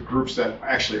characteristics to groups that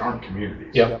actually aren't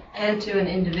communities. And to an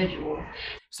individual.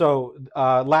 So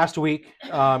last week,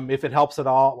 if it helps at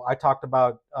all, I talked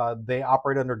about they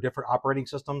operate under different operating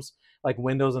systems like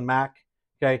Windows and Mac.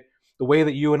 Okay, the way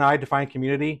that you and I define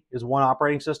community is one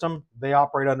operating system. They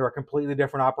operate under a completely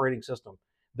different operating system.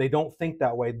 They don't think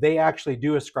that way. They actually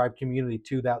do ascribe community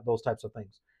to those types of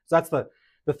things. So that's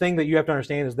the thing that you have to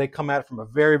understand is they come at it from a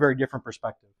very, very different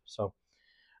perspective. So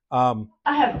I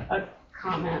have a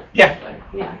comment.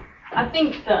 Yeah. I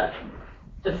think the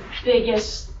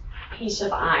biggest piece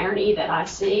of irony that I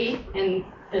see in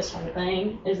this whole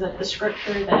thing is that the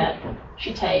scripture that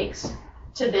she takes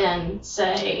to then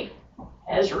say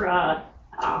Ezra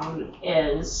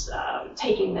is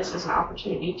taking this as an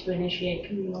opportunity to initiate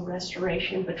communal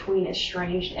restoration between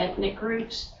estranged ethnic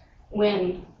groups,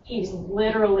 when he's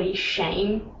literally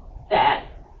shamed that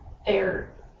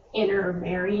they're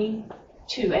intermarrying,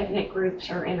 two ethnic groups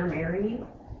are intermarrying.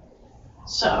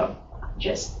 So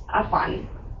I find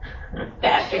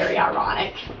that very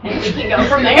ironic, and we can go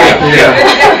from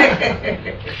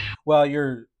there. Well,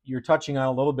 you're touching on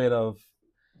a little bit of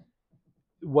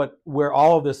where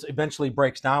all of this eventually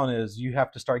breaks down is you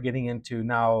have to start getting into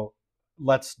now.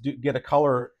 Let's get a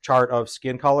color chart of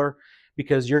skin color,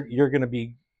 because you're going to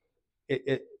be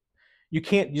you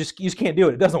just can't do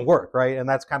it. It doesn't work, right? And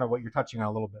that's kind of what you're touching on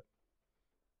a little bit.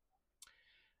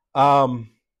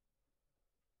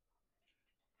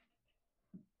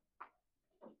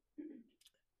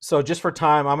 So just for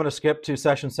time, I'm going to skip to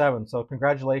session 7. So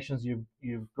congratulations,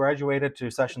 you've graduated to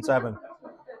session 7.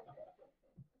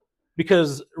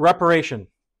 Because reparation,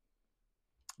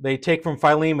 they take from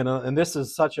Philemon, and this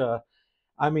is such a,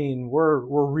 I mean, we're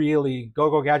really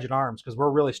go Gadget Arms, because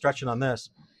we're really stretching on this.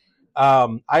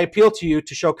 I appeal to you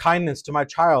to show kindness to my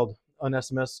child,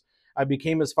 Onesimus. I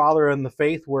became his father in the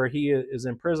faith where he is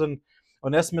in prison.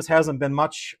 Onesimus hasn't been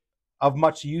much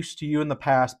use to you in the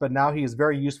past, but now he is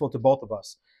very useful to both of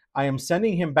us. I am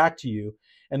sending him back to you,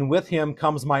 and with him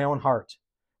comes my own heart.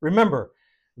 Remember,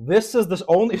 this is the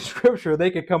only scripture they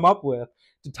could come up with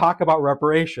to talk about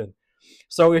reparation.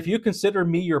 So if you consider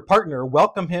me your partner,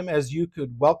 welcome him as you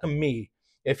could welcome me.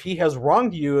 If he has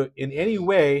wronged you in any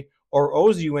way or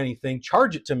owes you anything,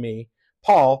 charge it to me.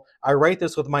 Paul, I write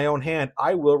this with my own hand.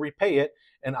 I will repay it,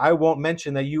 and I won't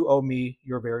mention that you owe me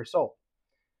your very soul.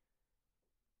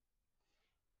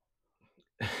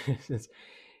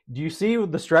 Do you see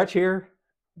the stretch here?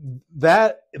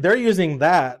 That they're using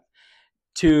that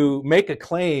to make a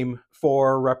claim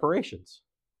for reparations.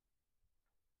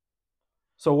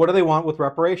 So what do they want with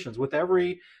reparations? With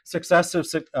every successive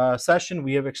session,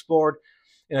 we have explored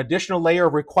an additional layer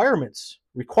of requirements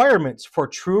for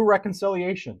true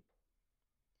reconciliation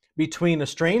between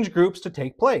estranged groups to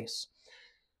take place.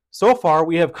 So far,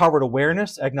 we have covered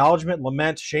awareness, acknowledgement,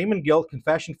 lament, shame and guilt,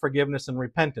 confession, forgiveness, and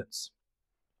repentance.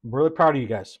 I'm really proud of you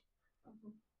guys.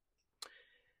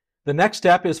 The next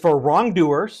step is for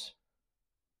wrongdoers.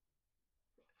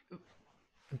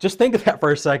 Just think of that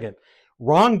for a second.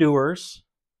 Wrongdoers.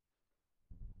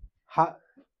 I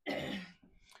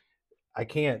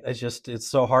can't. It's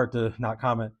so hard to not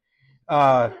comment.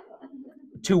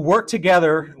 To work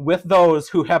together with those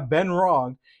who have been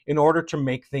wronged in order to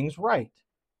make things right.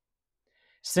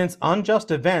 Since unjust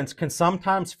events can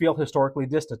sometimes feel historically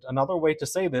distant, another way to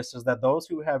say this is that those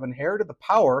who have inherited the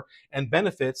power and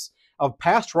benefits of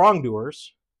past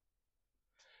wrongdoers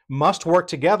must work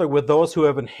together with those who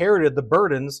have inherited the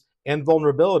burdens and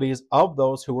vulnerabilities of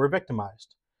those who were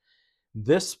victimized.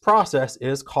 This process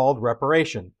is called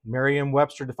reparation.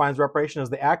 Merriam-Webster defines reparation as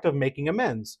the act of making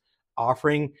amends,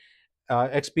 offering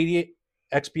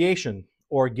expiation,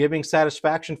 or giving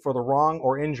satisfaction for the wrong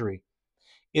or injury.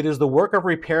 It is the work of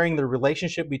repairing the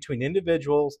relationship between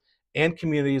individuals and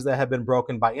communities that have been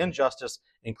broken by injustice,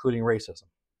 including racism.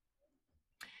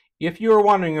 If you are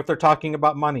wondering if they're talking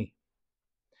about money,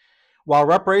 while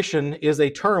reparation is a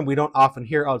term we don't often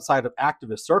hear outside of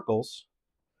activist circles,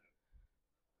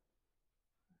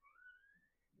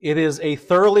 it is a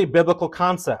thoroughly biblical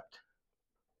concept.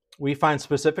 We find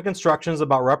specific instructions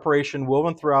about reparation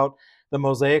woven throughout the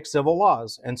Mosaic civil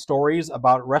laws and stories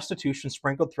about restitution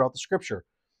sprinkled throughout the scripture.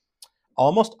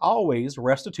 Almost always,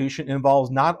 restitution involves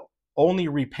not only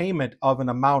repayment of an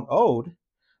amount owed,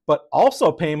 but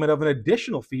also payment of an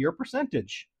additional fee or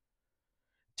percentage.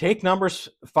 Take Numbers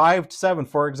 5-7,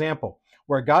 for example,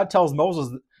 where God tells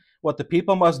Moses what the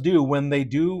people must do when they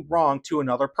do wrong to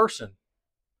another person.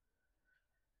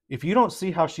 If you don't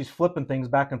see how she's flipping things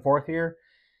back and forth here,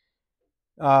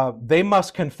 they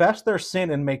must confess their sin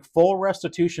and make full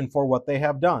restitution for what they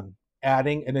have done,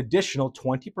 adding an additional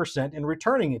 20% and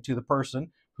returning it to the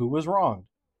person who was wronged.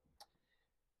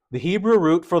 The Hebrew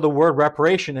root for the word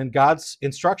reparation in God's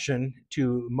instruction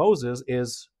to Moses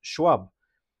is shwab,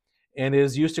 and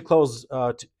is used to close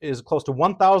to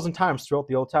 1,000 times throughout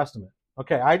the Old Testament.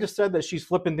 Okay, I just said that she's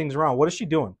flipping things around. What is she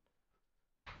doing?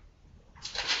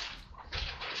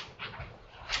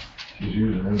 She's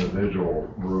using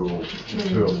individual rules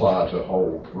to apply to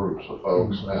whole groups of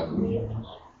folks.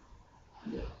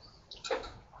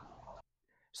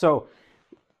 So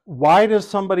why does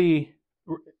somebody,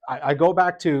 I go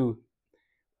back to,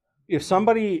 if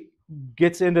somebody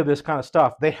gets into this kind of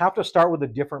stuff, they have to start with a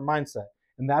different mindset.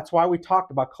 And that's why we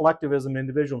talked about collectivism and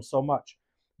individualism so much,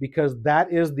 because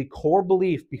that is the core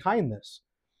belief behind this.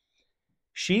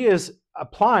 She is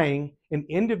applying an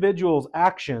individual's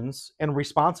actions and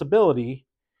responsibility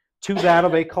to that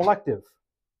of a collective.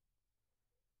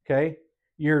 Okay?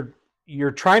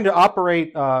 You're trying to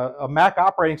operate a Mac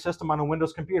operating system on a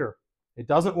Windows computer. It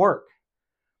doesn't work.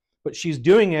 But she's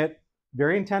doing it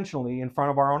very intentionally in front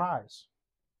of our own eyes.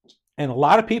 And a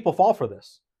lot of people fall for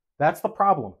this. That's the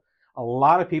problem. A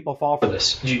lot of people fall for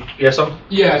this. You have something?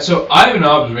 Yeah, so I have an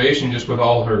observation just with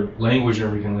all her language and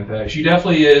everything like that. She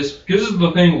definitely is, because this is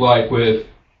the thing, like with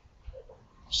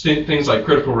things like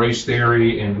critical race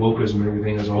theory and wokeism and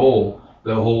everything as a whole,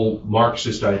 the whole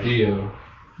Marxist idea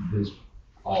is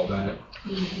all that,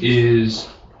 is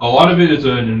a lot of it is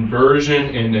an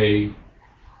inversion and a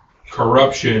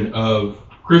corruption of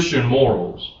Christian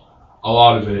morals, a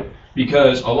lot of it.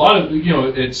 Because a lot of,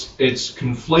 it's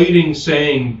conflating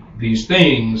saying these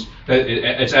things, that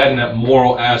it's adding that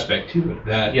moral aspect to it.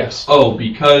 That, yes.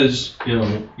 Because,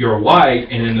 you're white,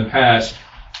 and in the past,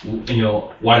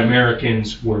 white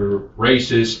Americans were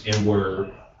racist and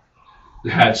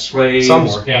had slaves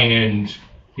and,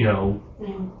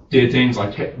 did things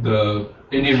like the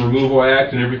Indian Removal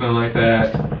Act and everything like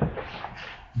that.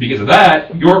 Because of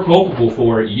that, you're culpable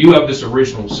for it. You have this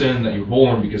original sin that you're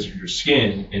born because of your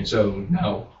skin. And so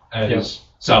now, as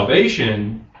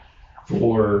salvation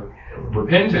for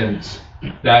repentance,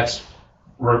 that's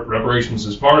reparations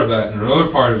is part of that. And another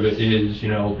part of it is,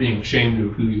 being ashamed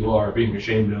of who you are, being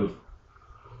ashamed of.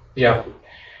 Yeah.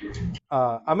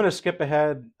 I'm going to skip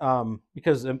ahead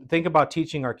because think about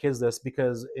teaching our kids this,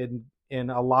 because in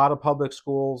a lot of public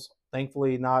schools,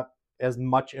 thankfully not as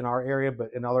much in our area, but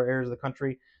in other areas of the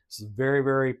country, this is very,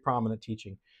 very prominent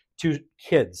teaching to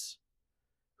kids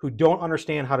who don't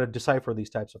understand how to decipher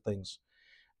these types of things.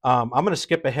 I'm going to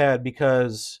skip ahead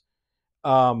because,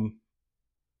 you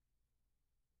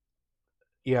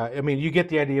get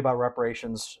the idea about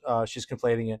reparations. She's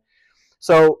conflating it.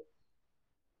 So,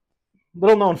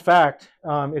 little known fact,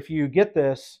 if you get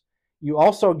this, you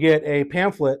also get a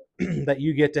pamphlet that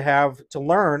you get to have to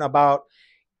learn about.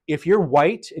 If you're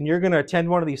white and you're going to attend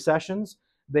one of these sessions,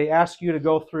 they ask you to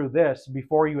go through this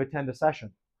before you attend a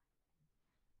session.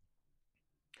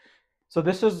 So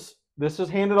this is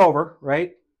handed over,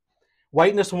 right?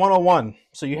 Whiteness 101.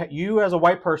 So you as a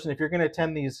white person, if you're going to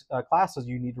attend these classes,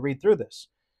 you need to read through this.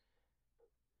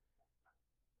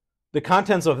 The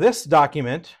contents of this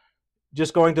document,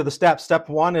 just going to the steps. Step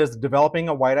 1 is developing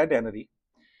a white identity,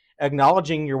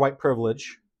 acknowledging your white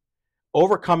privilege,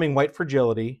 overcoming white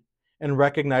fragility, and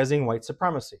recognizing white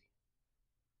supremacy.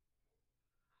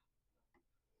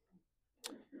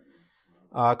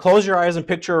 Close your eyes and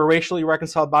picture a racially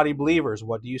reconciled body of believers.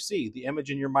 What do you see? The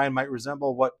image in your mind might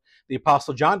resemble what the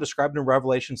Apostle John described in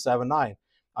Revelation 7:9.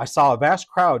 I saw a vast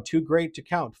crowd, too great to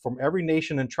count, from every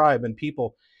nation and tribe and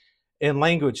people and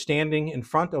language standing in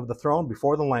front of the throne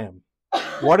before the Lamb.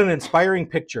 What an inspiring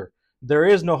picture. There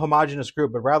is no homogeneous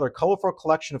group, but rather a colorful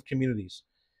collection of communities.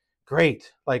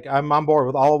 Great. Like, I'm on board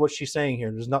with all of what she's saying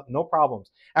here. There's no problems.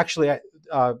 Actually,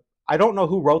 I don't know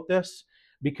who wrote this,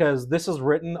 because this is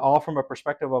written all from a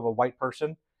perspective of a white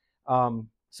person.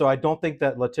 So I don't think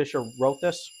that Letitia wrote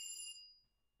this.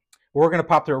 We're going to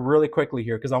pop through it really quickly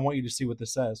here because I want you to see what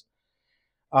this says.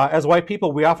 As white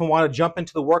people, we often want to jump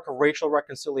into the work of racial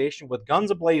reconciliation with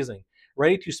guns a-blazing,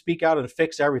 ready to speak out and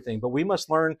fix everything. But we must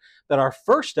learn that our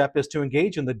first step is to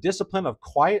engage in the discipline of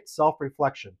quiet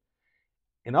self-reflection.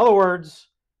 In other words,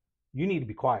 you need to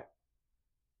be quiet.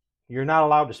 You're not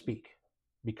allowed to speak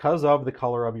because of the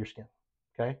color of your skin.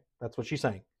 Okay? That's what she's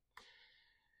saying.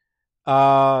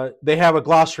 They have a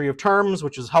glossary of terms,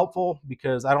 which is helpful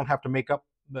because I don't have to make up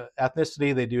the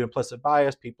ethnicity. They do implicit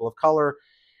bias, people of color.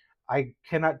 I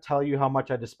cannot tell you how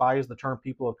much I despise the term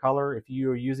people of color. If you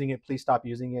are using it, please stop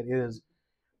using it. It is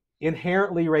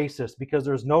inherently racist because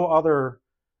there's no other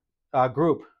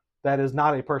group that is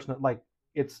not a person. Like,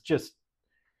 it's just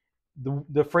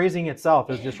the phrasing itself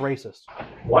is just racist.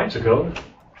 White's a color.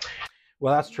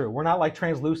 Well, that's true. We're not like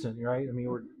translucent, right? I mean,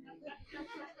 we're.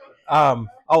 Oh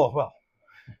well.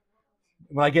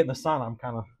 When I get in the sun, I'm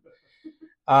kind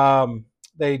of.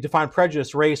 They define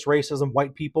prejudice, race, racism,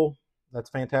 white people. That's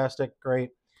fantastic. Great.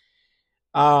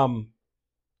 I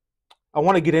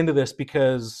want to get into this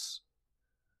because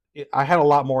I had a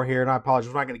lot more here, and I apologize.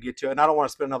 We're not going to get to it, and I don't want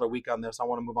to spend another week on this. I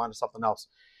want to move on to something else.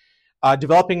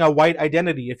 Developing a white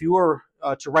identity. If you were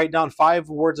to write down 5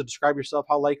 words to describe yourself,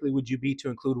 how likely would you be to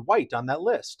include white on that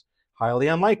list? Highly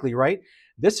unlikely, right?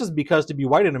 This is because to be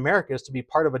white in America is to be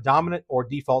part of a dominant or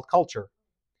default culture.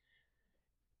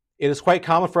 It is quite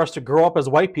common for us to grow up as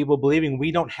white people believing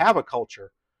we don't have a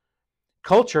culture.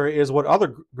 Culture is what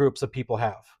other groups of people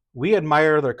have. We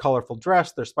admire their colorful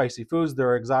dress, their spicy foods,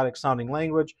 their exotic sounding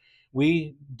language.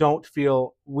 We don't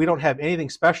have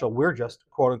anything special. We're just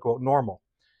quote unquote normal.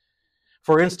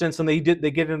 For instance, and they get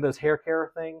into this hair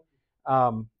care thing.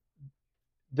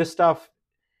 This stuff,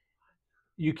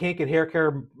 you can't get hair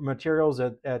care materials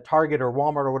at Target or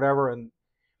Walmart or whatever, and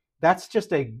that's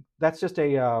just a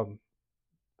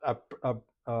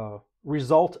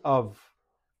result of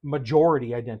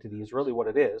majority identity is really what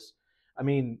it is. I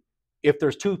mean, if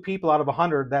there's 2 people out of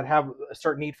 100 that have a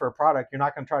certain need for a product, you're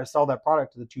not going to try to sell that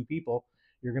product to the 2 people.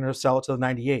 You're going to sell it to the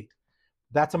 98.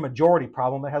 That's a majority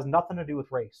problem that has nothing to do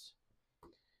with race.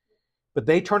 But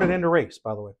they turn it into race,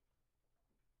 by the way.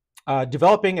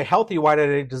 Developing a healthy white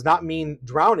identity does not mean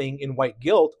drowning in white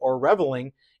guilt or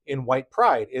reveling in white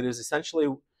pride. It is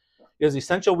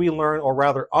essential we learn, or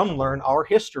rather unlearn, our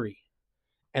history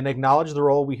and acknowledge the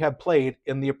role we have played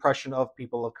in the oppression of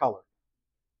people of color.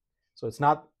 So it's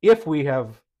not if we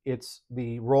have, it's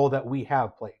the role that we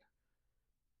have played.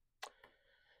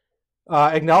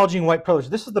 Acknowledging white privilege.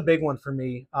 This is the big one for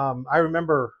me. I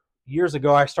remember years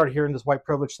ago, I started hearing this white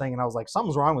privilege thing, and I was like,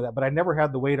 something's wrong with that, but I never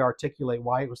had the way to articulate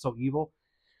why it was so evil.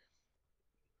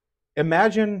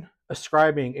 Imagine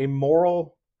ascribing a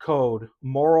moral code,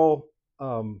 moral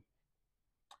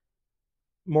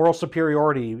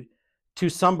superiority to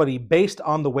somebody based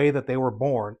on the way that they were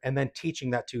born, and then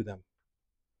teaching that to them.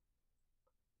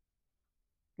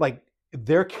 Like,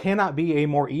 there cannot be a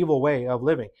more evil way of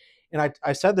living. And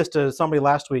I said this to somebody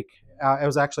last week. It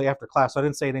was actually after class, so I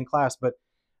didn't say it in class, but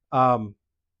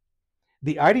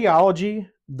the ideology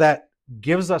that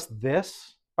gives us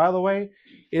this, by the way,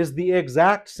 is the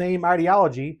exact same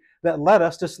ideology that led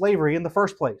us to slavery in the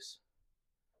first place.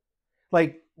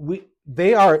 Like,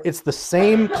 it's the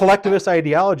same collectivist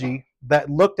ideology that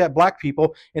looked at black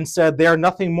people and said, they are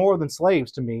nothing more than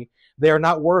slaves to me. They are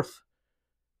not worth,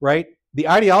 right? The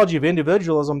ideology of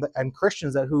individualism and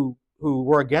Christians who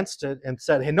were against it and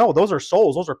said, hey, no, those are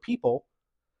souls, those are people.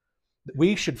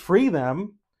 We should free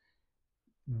them.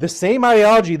 The same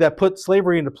ideology that put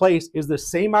slavery into place is the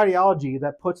same ideology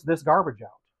that puts this garbage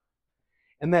out.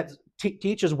 And that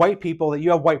teaches white people that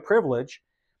you have white privilege.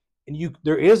 And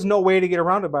there is no way to get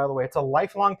around it, by the way. It's a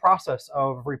lifelong process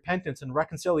of repentance and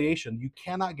reconciliation. You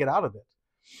cannot get out of it.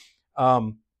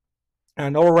 And I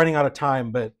know we're running out of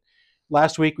time, but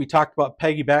last week we talked about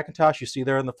Peggy McIntosh. You see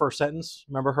there in the first sentence.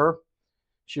 Remember her?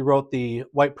 She wrote The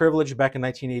White Privilege back in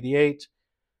 1988.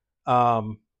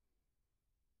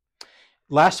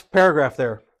 Last paragraph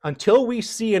there. Until we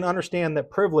see and understand that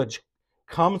privilege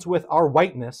comes with our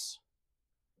whiteness,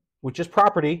 which is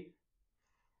property,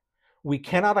 we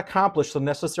cannot accomplish the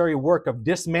necessary work of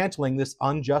dismantling this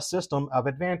unjust system of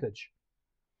advantage.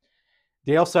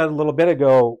 Dale said a little bit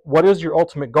ago, what is your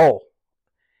ultimate goal?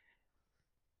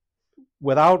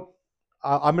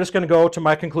 I'm just going to go to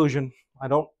my conclusion. I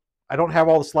don't have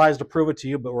all the slides to prove it to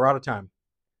you, but we're out of time.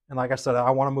 And like I said,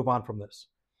 I want to move on from this.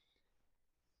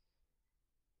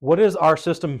 What is our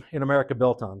system in America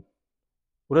built on?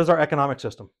 What is our economic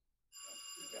system?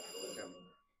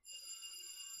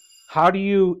 How do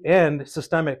you end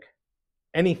systemic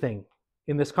anything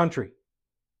in this country?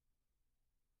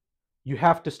 You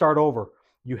have to start over.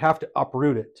 You have to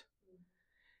uproot it.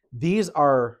 These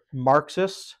are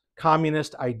Marxist,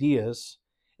 communist ideas,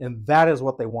 and that is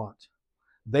what they want.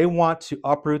 They want to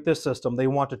uproot this system. They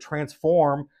want to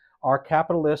transform our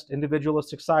capitalist, individualist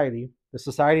society, the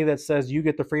society that says you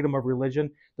get the freedom of religion,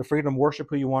 the freedom to worship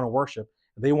who you want to worship.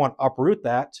 They want to uproot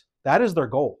that. That is their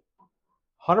goal.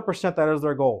 100% that is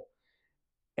their goal.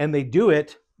 And they do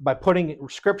it by putting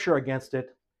scripture against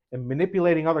it and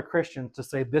manipulating other Christians to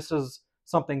say this is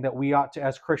something that we ought to,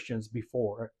 as Christians, be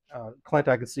for. Clint,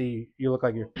 I can see you look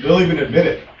like you're... They'll even admit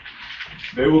it.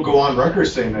 They will go on record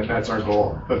saying that that's our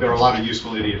goal, but there are a lot of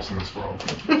useful idiots in this world.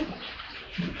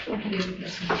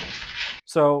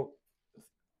 So,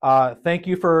 thank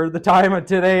you for the time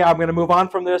today. I'm going to move on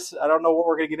from this. I don't know what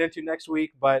we're going to get into next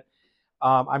week, but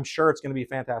I'm sure it's going to be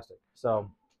fantastic. So,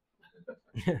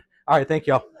 all right, thank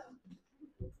y'all.